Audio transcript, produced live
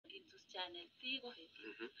channel. Please,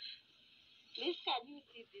 can you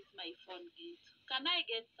see this my phone gate? Can I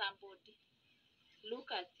get somebody?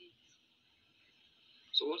 Look at it.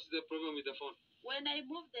 So what's the problem with the phone? When I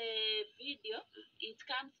move the video, it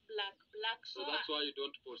comes black. So that's why you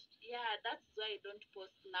don't post? Yeah, that's why I don't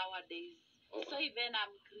post nowadays. Oh. So even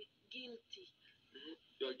I'm guilty.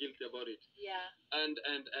 You're guilty about it? Yeah. And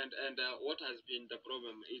what has been the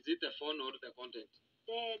problem? Is it the phone or the content?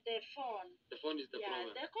 The phone. The phone is the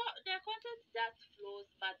problem. The content just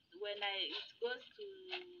flows, but when it goes to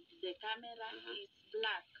the camera, it's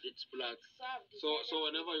black. It's black. So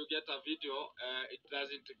whenever you get a video, it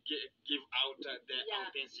doesn't give out the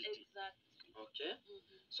authenticity. Exactly. Okay.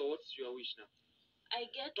 So what's your wish now?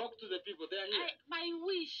 Talk to the people. They are here. My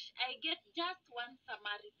wish, I get just one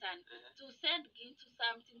Samaritan to send Gintu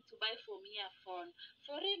something to buy for me a phone.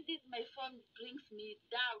 For him, my phone brings me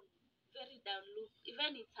down, very down. Look,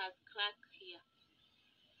 even it has crack here.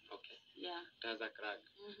 Okay. Yeah. It has a crack.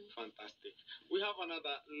 Fantastic. We have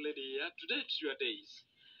another lady here. Today it's your days.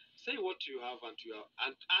 Say what you have and to your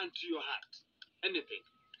heart. Anything.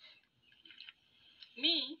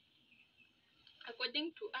 Me,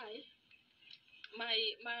 according to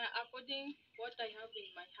according what I have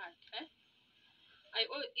in my heart,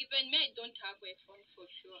 even me, I don't have a phone for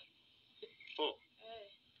sure. Oh.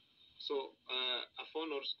 So a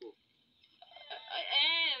phone or school?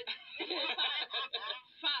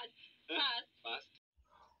 Fast.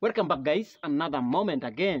 Welcome back, guys. Another moment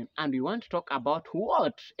again, and we want to talk about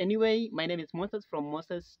what? Anyway, my name is Moses from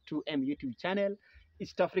Moses2M YouTube channel,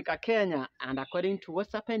 East Africa, Kenya, and according to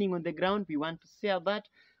what's happening on the ground, we want to share that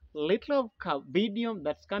little video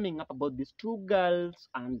that's coming up about these two girls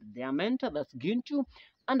and their mentor, that's Gintu.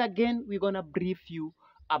 And again, we're gonna brief you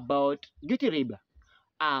about Gitiriba.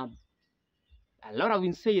 A lot of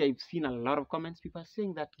insane. I've seen a lot of comments, people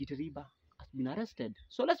saying that Gitiriba has been arrested.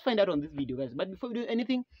 So let's find out on this video, guys. But before we do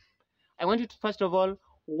anything, I want you to first of all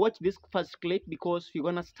watch this first clip, because we're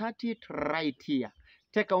gonna start it right here.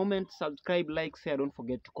 Take a moment, subscribe, like, share, don't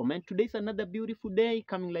forget to comment. Today's another beautiful day,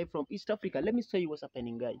 coming live from East Africa. Let me show you what's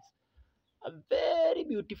happening, guys. A very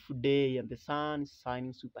beautiful day, and the sun is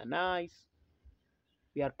shining super nice.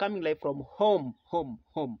 We are coming live from home.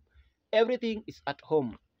 Everything is at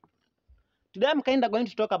home. Today I'm kind of going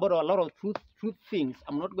to talk about a lot of truth things.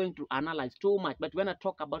 I'm not going to analyze too much, but we're going to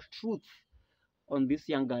talk about truth on these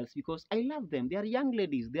young girls, because I love them. They are young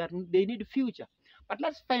ladies. They need a future. But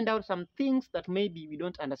let's find out some things that maybe we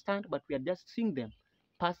don't understand, but we are just seeing them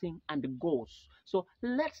passing and goes. So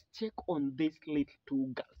let's check on these little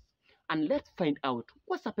two girls, and let's find out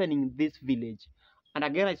what's happening in this village. And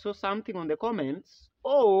again, I saw something on the comments,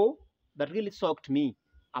 that really shocked me,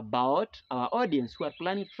 about our audience who are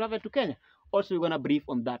planning to travel to Kenya. Also, we're going to brief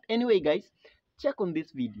on that. Anyway, guys, check on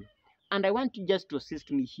this video. And I want you just to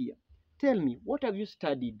assist me here. Tell me, what have you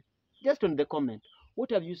studied? Just on the comment,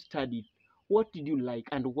 what have you studied? What did you like?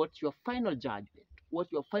 And what's your final judgment?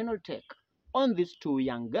 What's your final take on these two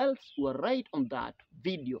young girls who are right on that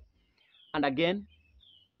video? And again,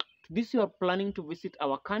 this you are planning to visit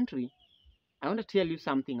our country, I want to tell you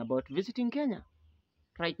something about visiting Kenya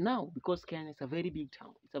right now, because Kenya is a very big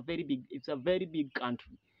town. It's a very big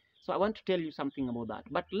country. So I want to tell you something about that.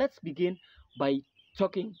 But let's begin by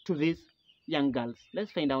talking to these young girls.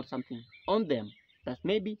 Let's find out something on them that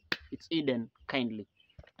maybe it's hidden kindly.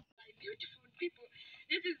 My beautiful people,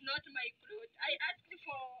 this is not my clothes. I asked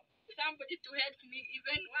for somebody to help me,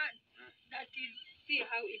 even one. That is, see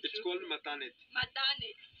how it It's looks. called maternity.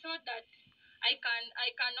 Maternity, so that I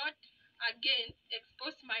cannot again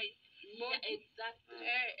expose my body. Exactly.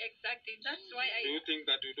 That's why Do you think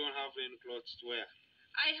that you don't have any clothes to wear?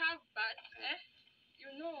 I have, but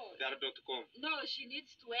you know. Dar.com. No, she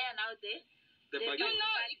needs to wear now You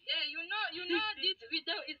know, this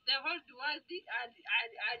video is the whole world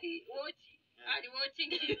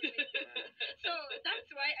watching it. So that's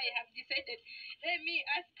why I have decided, let me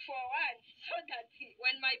ask for one, so that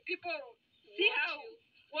when my people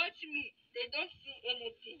watch me, they don't see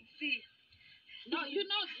anything. See. No, you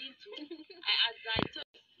know Gintu. As I told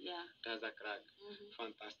you. Yeah. That's a crack.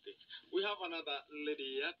 Fantastic. We have another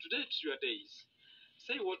lady here. Today it's your days.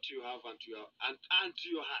 Say what you have and to your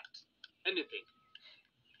heart. Anything.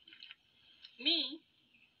 Me,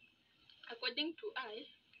 according to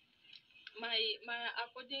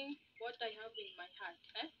according what I have in my heart,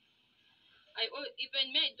 even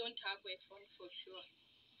me, I don't have a phone for sure.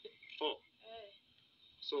 Oh.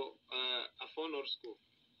 So a phone or school?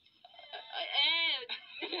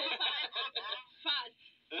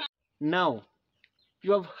 Now,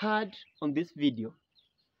 you have heard on this video,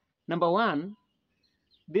 number one,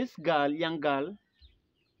 this young girl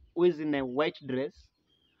who is in a white dress,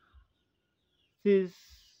 She's,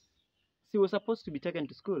 she was supposed to be taken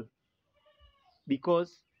to school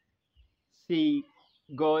because she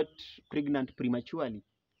got pregnant prematurely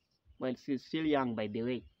while she's still young, by the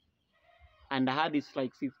way. And her is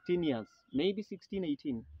like 16 years, maybe 16,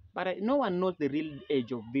 18. But no one knows the real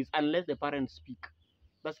age of this unless the parents speak.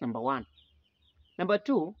 That's number one. Number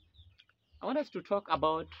two, I want us to talk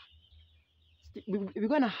about, we're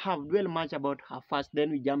going to have dwell much about her first,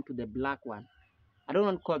 then we jump to the black one. I don't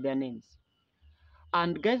want to call their names.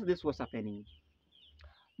 And guys, this was happening.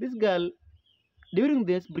 This girl, during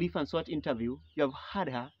this brief and short interview, you have heard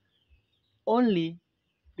her only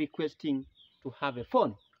requesting to have a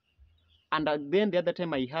phone. And then the other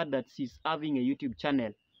time I heard that she's having a YouTube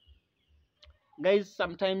channel. Guys,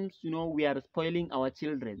 sometimes, you know, we are spoiling our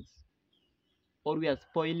children, or we are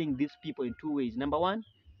spoiling these people in two ways. Number one,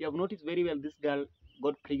 you have noticed very well this girl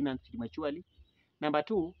got pregnant prematurely. Number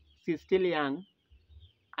two, she's still young.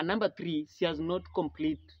 And number three, she has not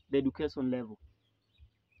completed the education level.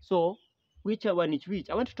 So, which one is which?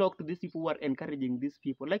 I want to talk to these people who are encouraging these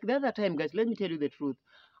people. Like the other time, guys, let me tell you the truth.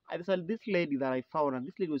 I saw this lady that I found, and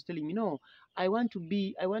this lady was telling me, no, I want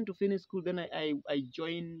to finish school, then I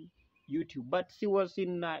join YouTube. But she was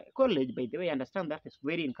in college, by the way. I understand that is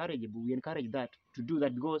very encourageable. We encourage that to do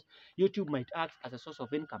that because YouTube might act as a source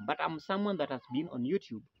of income. But I'm someone that has been on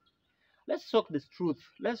YouTube. Let's talk this truth.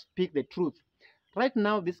 Let's speak the truth. Right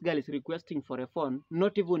now, this girl is requesting for a phone,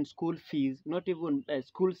 not even school fees, not even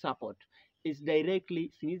school support. It's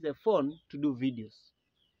directly, she needs a phone to do videos.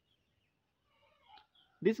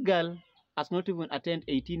 This girl has not even attained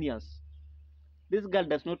 18 years. This girl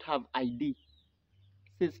does not have ID.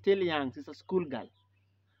 She's still young. She's a school girl.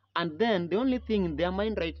 And then the only thing in their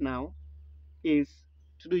mind right now is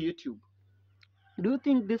to do YouTube. Do you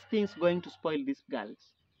think this thing's going to spoil these girls?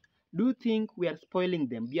 Do you think we are spoiling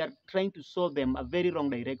them? We are trying to show them a very wrong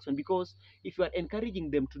direction, because if you are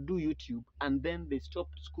encouraging them to do YouTube and then they stop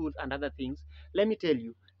school and other things, let me tell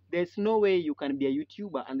you, there's no way you can be a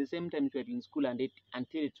YouTuber and the same time you are in school and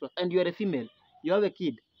until it's work. And you are a female, you have a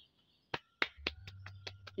kid.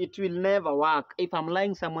 It will never work. If I'm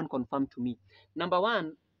lying, someone confirm to me. Number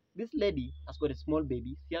one, this lady has got a small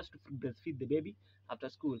baby. She has to breastfeed the baby after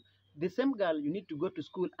school. The same girl, you need to go to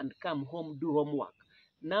school and come home, do homework.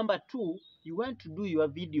 Number two, you want to do your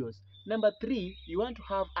videos. Number three, you want to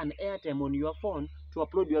have an airtime on your phone to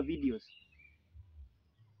upload your videos.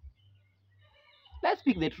 Let's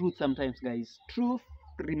speak the truth sometimes, guys. Truth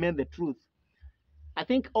remain the truth. I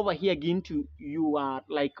think over here again to you are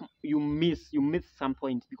like you miss some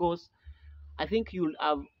points, because I think you'll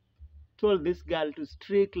have told this girl to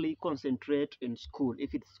strictly concentrate in school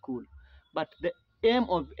if it's school. But the aim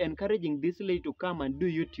of encouraging this lady to come and do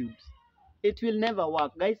YouTubes, it will never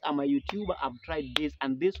work. Guys, I'm a YouTuber. I've tried this,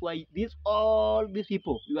 and this why all these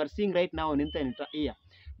people you are seeing right now on internet here,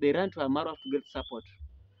 they ran to Amara to get support.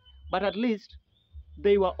 But at least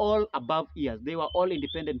they were all above years. They were all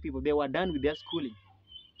independent people. They were done with their schooling.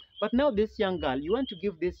 But now this young girl, you want to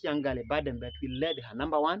give this young girl a burden that will lead her.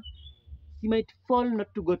 Number one, she might fall not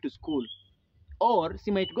to go to school. Or she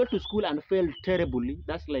might go to school and fail terribly.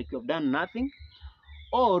 That's like you've done nothing.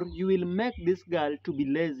 Or you will make this girl to be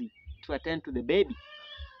lazy to attend to the baby.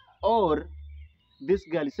 Or this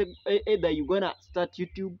girl is either you're gonna start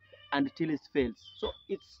YouTube until it fails. So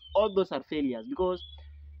it's all those are failures, because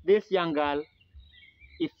this young girl,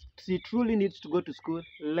 if she truly needs to go to school,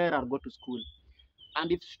 let her go to school.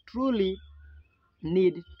 And if she truly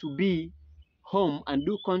need to be home and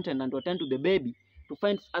do content and to attend to the baby, to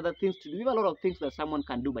find other things to do, we have a lot of things that someone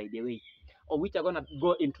can do, by the way, or which are gonna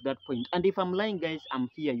go into that point. And if I'm lying, guys, I'm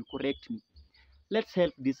here, you correct me. Let's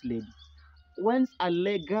help this lady. Once a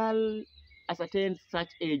legal has attained such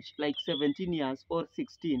age, like 17 years or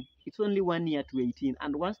 16, it's only 1 year to 18.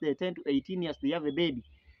 And once they attain to 18 years, they have a baby.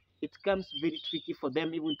 It becomes very tricky for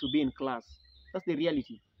them even to be in class. That's the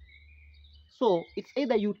reality. So it's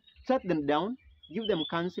either you shut them down, give them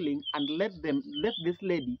counseling, and let this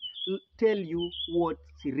lady tell you what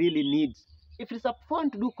she really needs. If it's a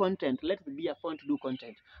phone to do content, let it be a phone to do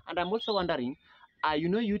content. And I'm also wondering, you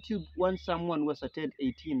know, YouTube, once someone was attained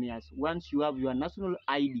 18 years, once you have your national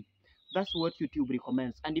ID, that's what YouTube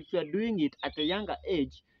recommends. And if you are doing it at a younger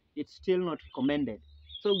age, it's still not recommended.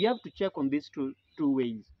 So we have to check on these two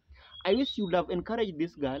ways. I wish you would have encouraged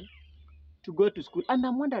this girl to go to school. And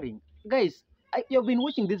I'm wondering, guys, you've been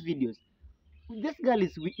watching these videos. This girl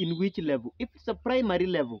is in which level? If it's a primary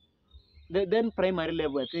level, then primary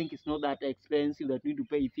level, I think it's not that expensive that you need to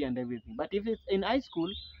pay fee and everything. But if it's in high school,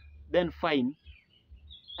 then fine.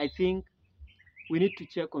 I think we need to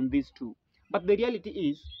check on these two. But the reality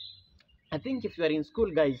is, I think if you are in school,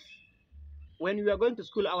 guys, when we are going to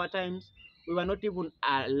school, our times, we were not even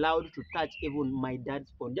allowed to touch even my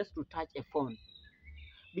dad's phone, just to touch a phone,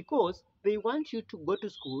 because they want you to go to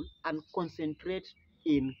school and concentrate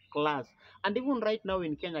in class. And even right now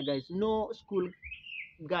in Kenya, guys, no school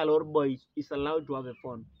girl or boy is allowed to have a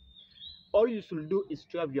phone. All you should do is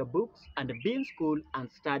to have your books and be in school and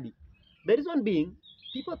study. The reason being,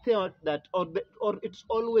 people thought that, or it's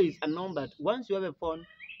always a norm that once you have a phone,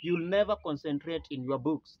 you'll never concentrate in your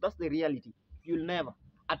books. That's the reality. You'll never.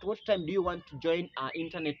 At what time do you want to join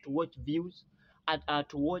internet to watch views?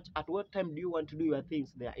 At what time do you want to do your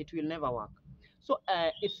things there? It will never work. So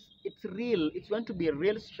it's real. If you want to be a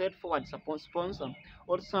real straightforward sponsor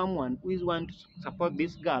or someone who is want to support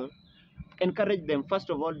this girl, encourage them. First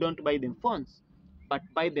of all, don't buy them phones, but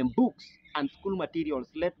buy them books and school materials.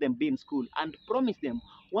 Let them be in school and promise them,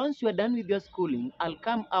 once you are done with your schooling, I'll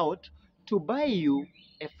come out to buy you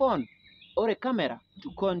a phone or a camera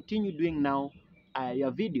to continue doing now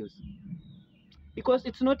your videos. Because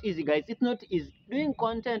it's not easy, guys. It's not easy. Doing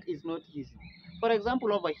content is not easy. For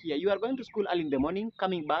example, over here, you are going to school early in the morning,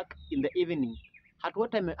 coming back in the evening. At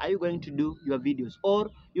what time are you going to do your videos? Or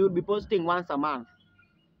you will be posting once a month.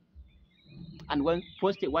 And when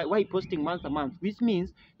posting, why posting once a month? Which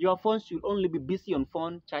means your phone should only be busy on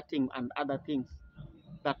phone chatting and other things.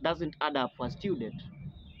 That doesn't add up for a student.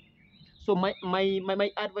 So my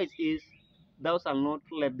advice is, thou shalt not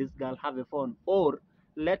let this girl have a phone, or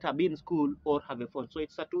let her be in school or have a phone. So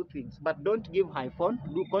it's two things. But don't give her a phone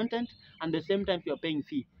to do content, and at the same time you're paying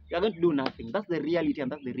fee. You're going to do nothing. That's the reality,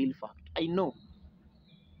 and that's the real fact. I know.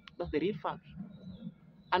 That's the real fact.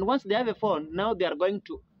 And once they have a phone, now they are going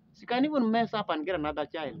to, she can even mess up and get another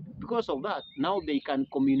child. Because of that, now they can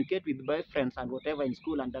communicate with boyfriends and whatever in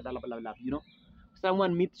school and blah, blah, blah, blah, you know.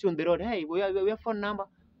 Someone meets you on the road, hey, we have phone number,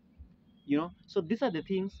 you know. So these are the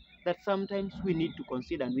things that sometimes we need to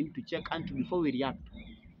consider and we need to check until before we react.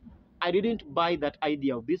 I didn't buy that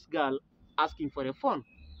idea of this girl asking for a phone.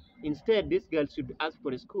 Instead, this girl should ask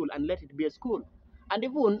for a school and let it be a school. And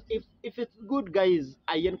even if it's good, guys,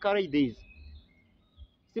 I encourage this.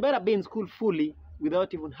 She better be in school fully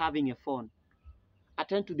without even having a phone.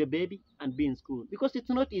 Attend to the baby and be in school, because it's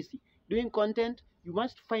not easy. Doing content, you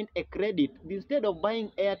must find a credit. Instead of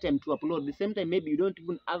buying airtime to upload, the same time maybe you don't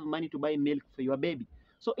even have money to buy milk for your baby.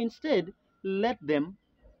 So instead, let them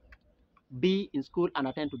be in school and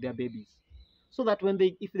attend to their babies, so that when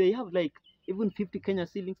if they have like even 50 Kenya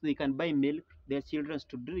shillings, they can buy milk their children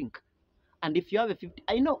to drink. And if you have a 50,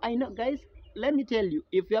 I know, guys, let me tell you,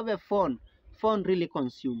 if you have a phone really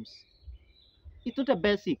consumes. It's not a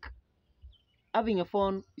basic. Having a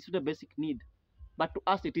phone is not a basic need. But to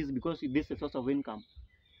us it is, because this is a source of income.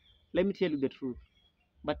 Let me tell you the truth.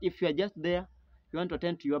 But if you are just there, you want to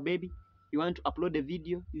attend to your baby, you want to upload a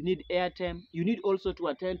video, you need airtime, you need also to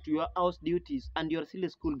attend to your house duties, and you're still a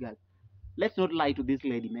school girl. Let's not lie to this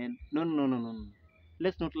lady, man. No.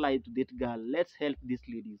 Let's not lie to that girl. Let's help these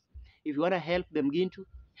ladies. If you want to help them,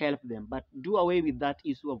 help them. But do away with that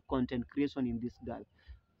issue of content creation in this girl.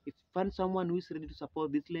 If you find someone who is ready to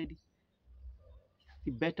support this lady,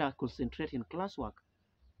 you better concentrate in classwork.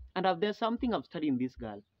 And if there's something I've studied in this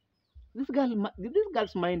girl, this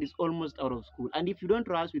girl's mind is almost out of school. And if you don't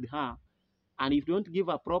rush with her, and if you don't give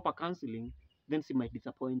her proper counseling, then she might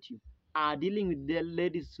disappoint you. Dealing with the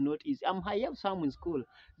ladies is not easy. I have some in school.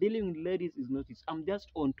 Dealing with ladies is not easy. I'm just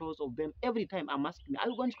on toes of them every time. I'm asking, are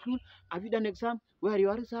you going to school? Have you done exam? Where are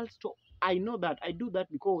your results? So I know that. I do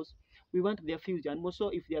that because we want their future. And also,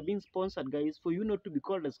 if they are being sponsored, guys, for you not to be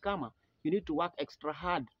called a scammer, you need to work extra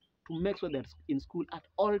hard to make sure they're in school at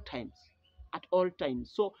all times. At all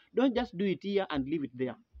times. So don't just do it here and leave it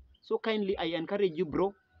there. So kindly, I encourage you,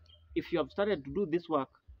 bro, if you have started to do this work,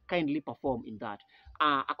 kindly perform in that.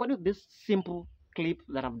 According to this simple clip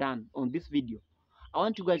that I've done on this video, I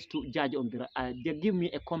want you guys to judge on the give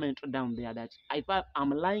me a comment down there that if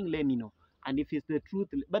I'm lying, let me know. And if it's the truth,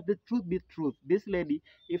 but the truth be truth, this lady,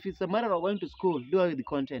 if it's a matter of going to school, do away with the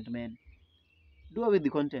content, man. Do away with the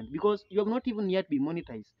content, because you have not even yet been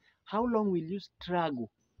monetized. How long will you struggle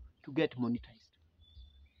to get monetized?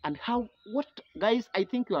 And what, guys, I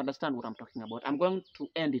think you understand what I'm talking about. I'm going to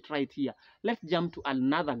end it right here. Let's jump to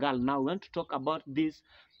another girl now. We want to talk about this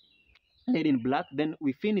lady in black, then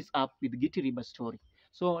we finish up with Gitiriba story.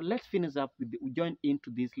 So let's finish up with we join into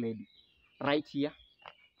this lady right here.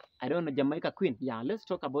 I don't know, Jamaica Queen. Yeah, let's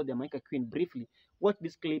talk about Jamaica Queen briefly. Watch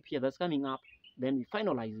this clip here that's coming up, then we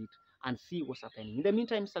finalize it and see what's happening. In the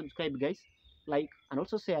meantime, subscribe, guys, like, and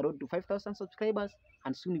also say I road to 5,000 subscribers,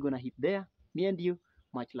 and soon you're gonna hit there. Me and you,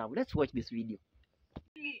 much love. Let's watch this video.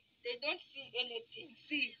 Me, they don't see anything.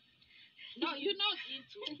 See, No, you know,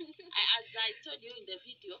 Gintu, as I told you in the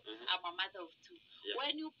video, I'm a mother of two. Yeah.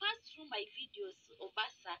 When you pass through my videos,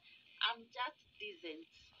 Obasa, I'm just decent.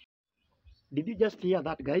 Did you just hear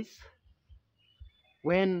that, guys?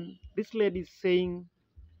 When this lady is saying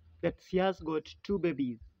that she has got 2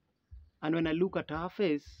 babies, and when I look at her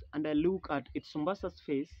face and I look at its Sumbasa's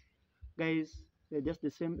face, guys, they're just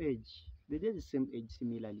the same age. They're just the same age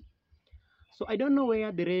similarly. So I don't know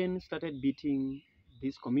where the rain started beating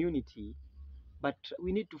this community, but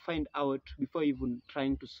we need to find out before even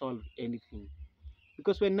trying to solve anything.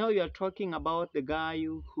 Because when now you are talking about the guy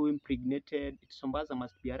who impregnated Sombaza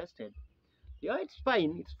must be arrested. Yeah, it's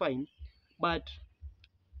fine. But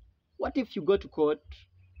what if you go to court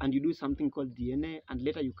and you do something called DNA and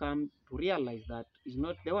later you come to realize that is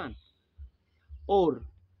not the one? Or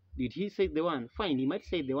did he say the one? Fine, he might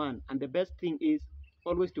say the one. And the best thing is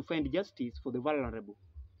always to find justice for the vulnerable.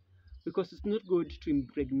 Because it's not good to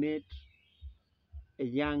impregnate a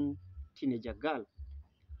young teenager girl.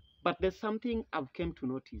 But there's something I've come to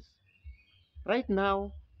notice. Right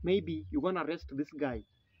now, maybe you're gonna arrest this guy.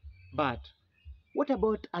 But what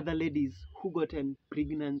about other ladies who gotten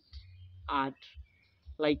pregnant at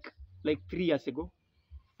like 3 years ago,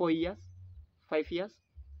 4 years, 5 years,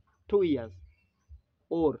 2 years,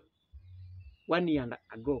 or 1 year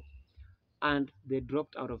ago, and they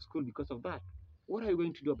dropped out of school because of that? What are you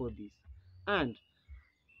going to do about this? And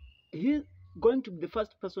he's going to be the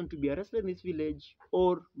first person to be arrested in this village,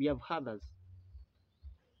 or we have others?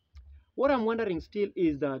 What I'm wondering still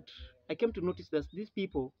is that I came to notice that these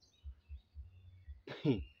people,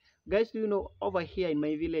 guys, do you know, over here in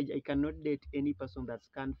my village, I cannot date any person that's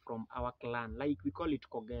come from our clan. Like we call it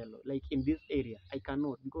Kogelo. Like in this area, I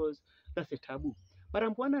cannot because that's a taboo. But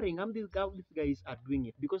I'm wondering how these guys are doing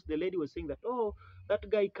it, because the lady was saying that, oh, that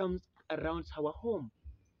guy comes around our home.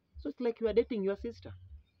 So it's like you are dating your sister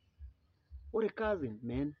or a cousin,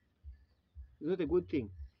 man. It's not a good thing.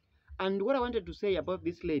 And what I wanted to say about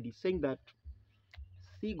this lady saying that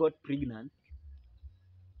she got pregnant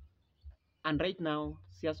and right now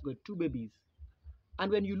she has got 2 babies.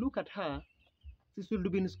 And when you look at her, she should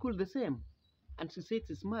be in school the same. And she says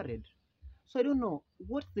she's married. So I don't know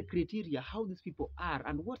what's the criteria, how these people are,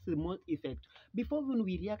 and what's the most effect. Before when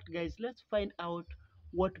we react, guys, let's find out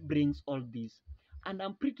what brings all this. And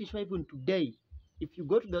I'm pretty sure even today, if you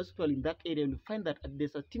go to the hospital in that area, you'll find that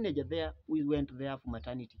there's a teenager there who went there for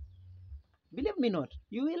maternity. Believe me not,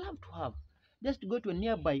 you will have to have. Just go to a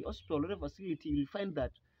nearby hospital or a facility, you'll find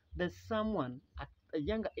that there's someone at a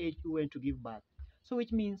younger age who went to give birth. So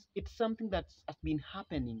which means it's something that has been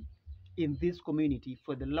happening in this community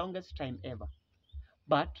for the longest time ever.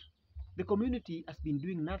 But the community has been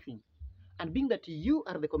doing nothing. And being that you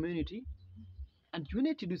are the community and you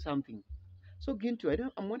need to do something. So Gintu,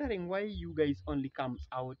 I'm wondering why you guys only comes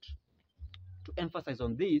out to emphasize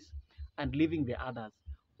on this and leaving the others.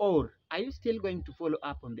 Or are you still going to follow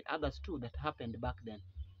up on the others too that happened back then?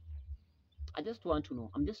 I just want to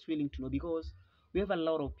know. I'm just willing to know because we have a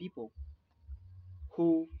lot of people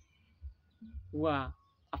who were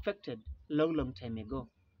affected long time ago.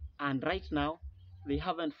 And right now, they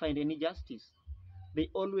haven't found any justice. They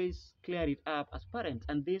always clear it up as parents.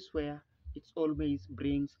 And this where it always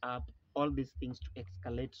brings up all these things to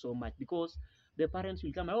escalate so much because the parents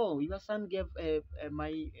will come, oh, your son gave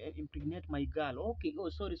impregnate my girl. Okay, oh,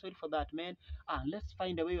 sorry for that, man. Let's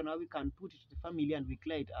find a way on how we can put it to the family and we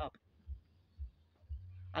clear it up.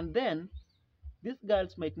 And then these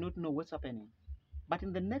girls might not know what's happening, but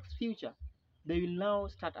in the next future, they will now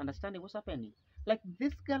start understanding what's happening. Like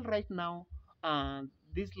this girl right now,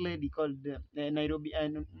 this lady called Nairobi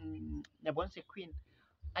and Nabonse Queen.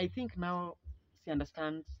 I think now she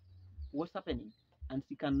understands what's happening, and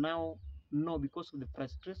she can now know because of the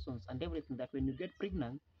frustrations and everything that when you get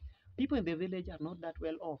pregnant, people in the village are not that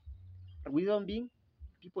well off. Reason being,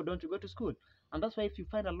 people don't go to school, and that's why if you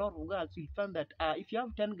find a lot of girls, you'll find that if you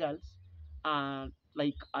have 10 girls,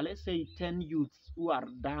 let's say 10 youths who are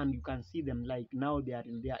done, you can see them like now they are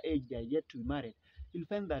in their age, they are yet to be married. You'll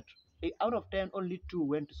find that out of 10, only 2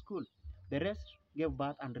 went to school. The rest gave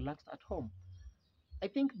birth and relaxed at home. I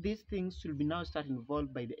think these things should be now starting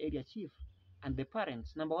involved by the area chief and the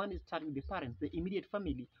parents. Number one is starting the parents, the immediate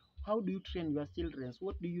family. How do you train your children?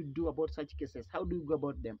 What do you do about such cases? How do you go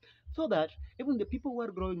about them? So that even the people who are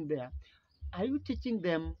growing there, are you teaching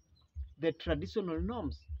them the traditional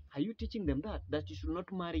norms? Are you teaching them that you should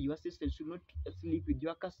not marry your sister, you should not sleep with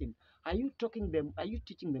your cousin? Are you teaching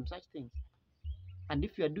them such things? And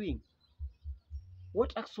if you are doing,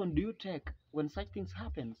 what action do you take when such things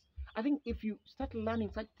happens? I think if you start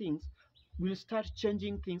learning such things, we'll start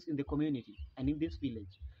changing things in the community and in this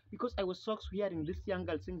village. Because I was shocked hearing this young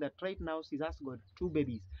girl saying that right now she has got 2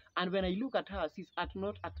 babies. And when I look at her, she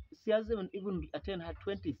hasn't even attained her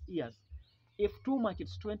 20th years. If too much,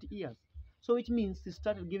 it's 20 years. So it means she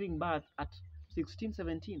started giving birth at 16,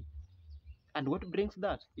 17. And what brings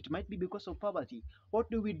that? It might be because of poverty.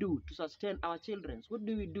 What do we do to sustain our children? What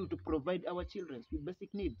do we do to provide our children with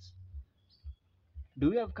basic needs? Do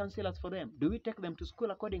we have counselors for them? Do we take them to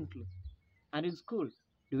school accordingly? And in school,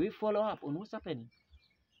 do we follow up on what's happening?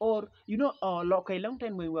 Or, like a long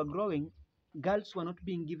time when we were growing, girls were not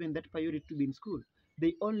being given that priority to be in school.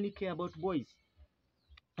 They only care about boys.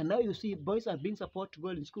 And now you see boys are being supported to go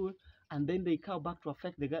in school, and then they come back to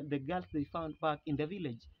affect the girls they found back in the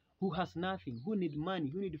village who has nothing, who need money,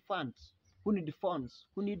 who need funds, who need phones,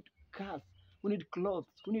 who need cars, who need clothes,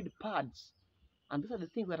 who need pads. And these are the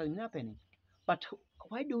things that are happening. But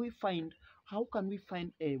how can we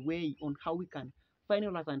find a way on how we can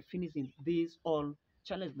finalize and finish in these all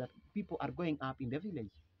challenges that people are going up in the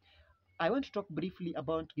village? I want to talk briefly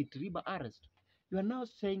about Gitiriba arrest. You are now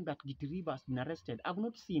saying that Gitiriba has been arrested. I've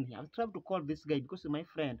not seen him. I've tried to call this guy because my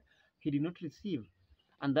friend, he did not receive.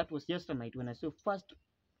 And that was yesterday night when I saw first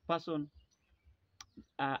person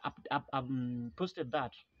posted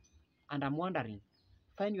that. And I'm wondering,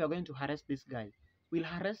 fine, you are going to harass this guy. Will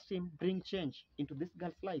harass him bring change into this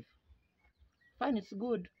girl's life? Fine, it's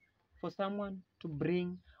good for someone to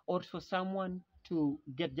bring or for someone to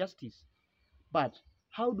get justice. But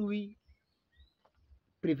how do we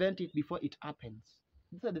prevent it before it happens?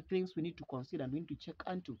 These are the things we need to consider and we need to check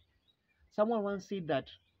into. Someone once said that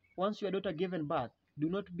once your daughter given birth, do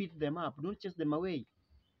not beat them up, don't chase them away.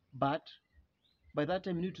 But by that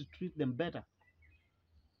time, you need to treat them better.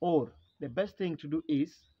 Or the best thing to do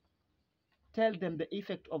is tell them the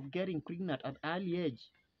effect of getting pregnant at an early age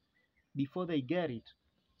before they get it,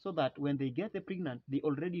 so that when they get the pregnant, they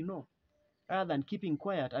already know, rather than keeping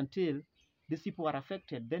quiet until these people are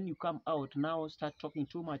affected. Then you come out now, start talking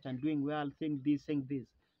too much and doing well, saying this.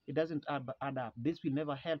 It doesn't add up. This will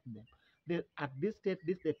never help them. At this stage,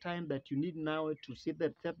 this is the time that you need now to set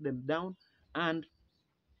them down and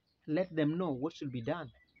let them know what should be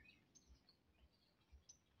done.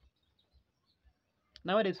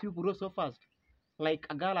 Nowadays, people grow so fast. Like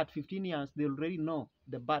a girl at 15 years, they already know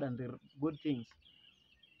the bad and the good things.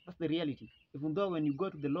 That's the reality. Even though when you go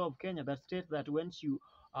to the law of Kenya, that states that once you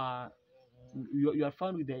are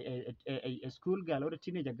found with a school girl or a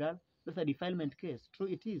teenager girl, that's a defilement case. True,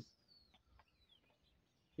 it is.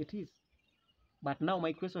 It is. But now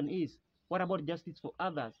my question is, what about justice for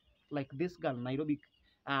others like this girl, Nairobi,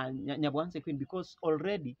 Nyabwanse Queen? Because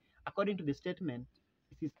already, according to the statement,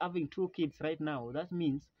 she's having 2 kids right now. That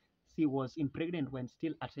means she was impregnated when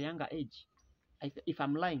still at a younger age. If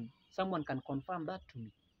I'm lying, someone can confirm that to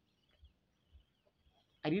me.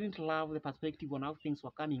 I didn't love the perspective on how things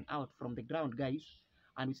were coming out from the ground, guys.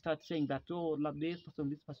 And we start saying that, oh, love this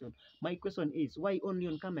person. My question is, why only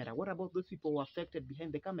on camera? What about those people who are affected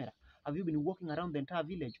behind the camera? Have you been walking around the entire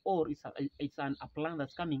village? Or it's a plan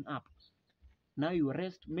that's coming up? Now you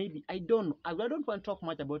arrest, maybe, I don't know. I don't want to talk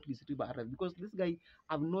much about Gitiriba arrest because this guy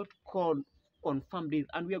have not confirmed it.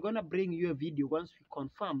 And we are going to bring you a video once we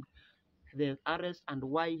confirmed the arrest and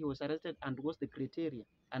why he was arrested and what's the criteria.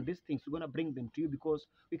 And these things, we're going to bring them to you because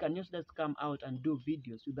we can just come out and do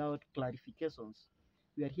videos without clarifications.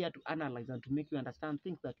 We are here to analyze and to make you understand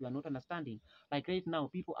things that you are not understanding. Like right now,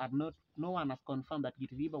 no one has confirmed that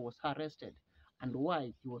Gitiriba was arrested and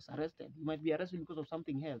why he was arrested. He might be arrested because of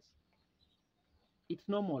something else. It's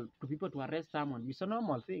normal to people to arrest someone. It's a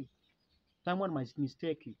normal thing. Someone might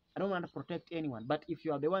mistake you. I don't want to protect anyone. But if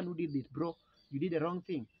you are the one who did it, bro, you did the wrong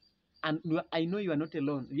thing. And I know you are not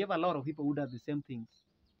alone. We have a lot of people who do the same things.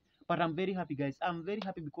 But I'm very happy, guys. I'm very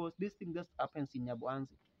happy because this thing just happens in Nyabwanse.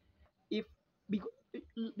 We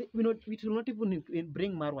should not even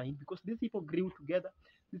bring Marwa in because these people grew together.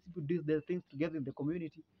 These people do their things together in the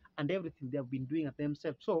community and everything they have been doing at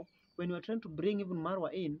themselves. So when you are trying to bring even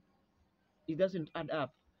Marwa in, it doesn't add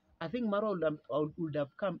up. I think Marwa would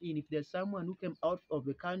have come in if there's someone who came out of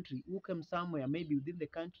the country, who came somewhere, maybe within the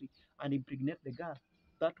country, and impregnate the girl.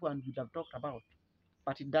 That one we'd have talked about.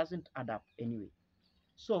 But it doesn't add up anyway.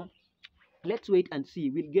 So let's wait and see.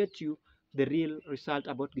 We'll get you the real result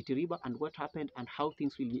about Gitiriba and what happened and how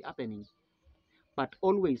things will be happening. But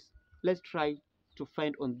always, let's try to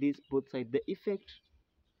find on this both sides the effect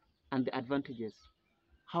and the advantages.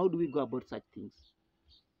 How do we go about such things?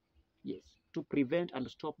 Yes, to prevent and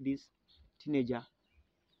stop this teenager,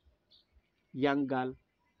 young girl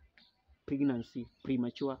pregnancy,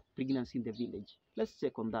 premature pregnancy in the village. Let's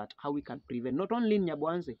check on that, how we can prevent, not only in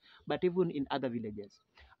Nyabwanse, but even in other villages.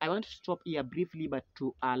 I want to stop here briefly, but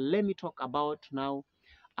to let me talk about now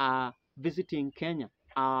visiting Kenya,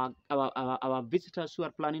 our visitors who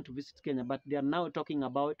are planning to visit Kenya, but they are now talking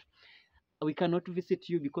about we cannot visit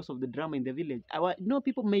you because of the drama in the village.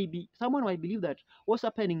 People someone might believe that what's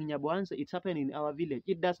happening in Nyaboanse, it's happening in our village.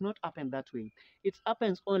 It does not happen that way. It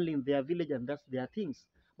happens only in their village, and that's their things.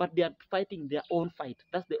 But they are fighting their own fight.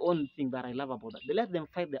 That's the only thing that I love about that. They let them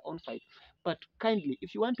fight their own fight. But kindly,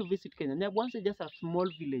 if you want to visit Kenya, Nyaboanse is just a small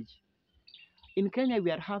village. In Kenya, we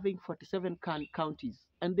are having 47 counties,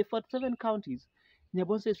 and the 47 counties,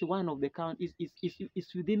 Nyaboanse is one of the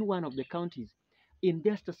is within one of the counties, in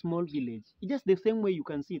just a small village. Just the same way you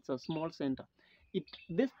can see it's a small center.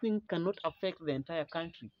 This thing cannot affect the entire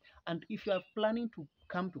country. And if you are planning to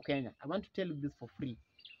come to Kenya, I want to tell you this for free.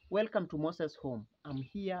 Welcome to Moses' home. I'm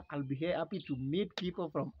here. I'll be here happy to meet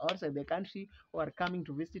people from outside the country who are coming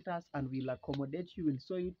to visit us, and we'll accommodate you. We'll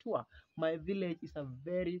show you tour. My village is a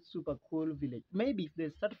very super cool village. Maybe if they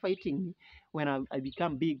start fighting me when I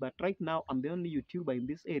become big, but right now I'm the only YouTuber in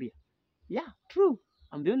this area. Yeah, true.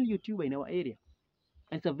 I'm the only YouTuber in our area.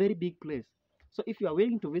 It's a very big place. So if you are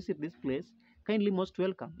willing to visit this place, kindly most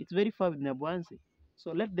welcome. It's very far with Nyaboanse.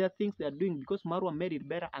 So let their things they are doing, because Marwa made it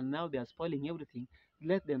better and now they are spoiling everything.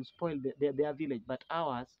 Let them spoil their village. But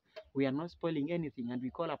ours, we are not spoiling anything, and we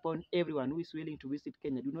call upon everyone who is willing to visit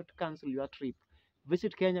Kenya. Do not cancel your trip.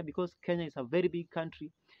 Visit Kenya, because Kenya is a very big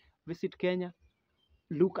country. Visit Kenya.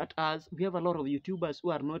 Look at us. We have a lot of YouTubers who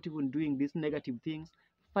are not even doing these negative things.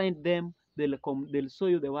 Find them. They'll show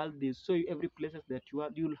you the world. They'll show you every places that you are.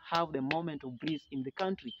 You'll have the moment of breeze in the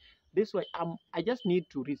country. This way, I just need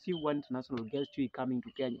to receive one international guest who is coming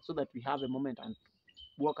to Kenya, so that we have a moment and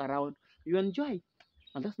walk around. You enjoy,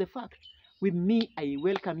 and that's the fact. With me, I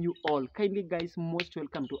welcome you all. Kindly, guys, most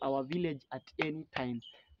welcome to our village at any time.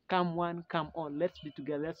 Come one, come all. Let's be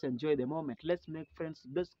together. Let's enjoy the moment. Let's make friends.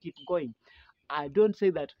 Let's keep going. I don't say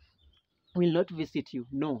that will not visit you.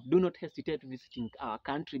 No, do not hesitate visiting our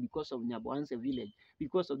country because of Nyaboanse village,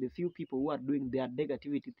 because of the few people who are doing their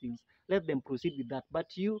negativity things. Let them proceed with that. But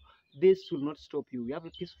you, this will not stop you. We have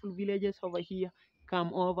a peaceful villages over here.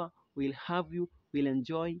 Come over. We'll have you. We'll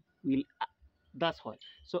enjoy. That's all.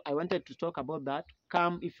 So I wanted to talk about that.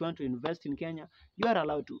 Come if you want to invest in Kenya. You are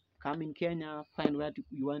allowed to come in Kenya. Find where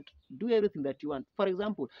you want. Do everything that you want. For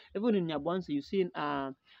example, even in Nyaboanse, you see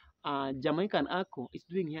Jamaican Ako is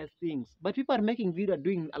doing his things, but people are making video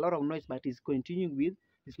doing a lot of noise, but he's continuing with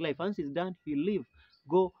his life. Once he's done, he'll leave,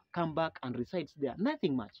 go, come back, and resides there.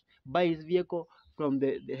 Nothing much. Buy his vehicle from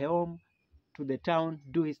the home to the town,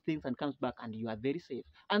 do his things, and comes back, and you are very safe.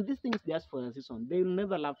 And these things, just for a season, they will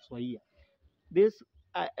never last for a year. This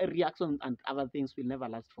reaction and other things will never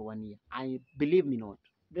last for 1 year. I believe me not.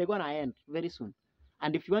 They're gonna end very soon.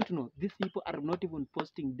 And if you want to know, these people are not even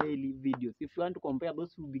posting daily videos. If you want to compare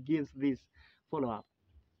those who begins this, follow up.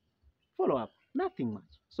 Follow up. Nothing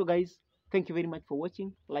much. So guys, thank you very much for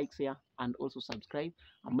watching. Like, share, and also subscribe.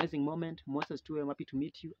 Amazing moment. Moses too, I'm happy to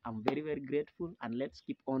meet you. I'm very, very grateful. And let's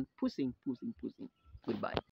keep on pushing.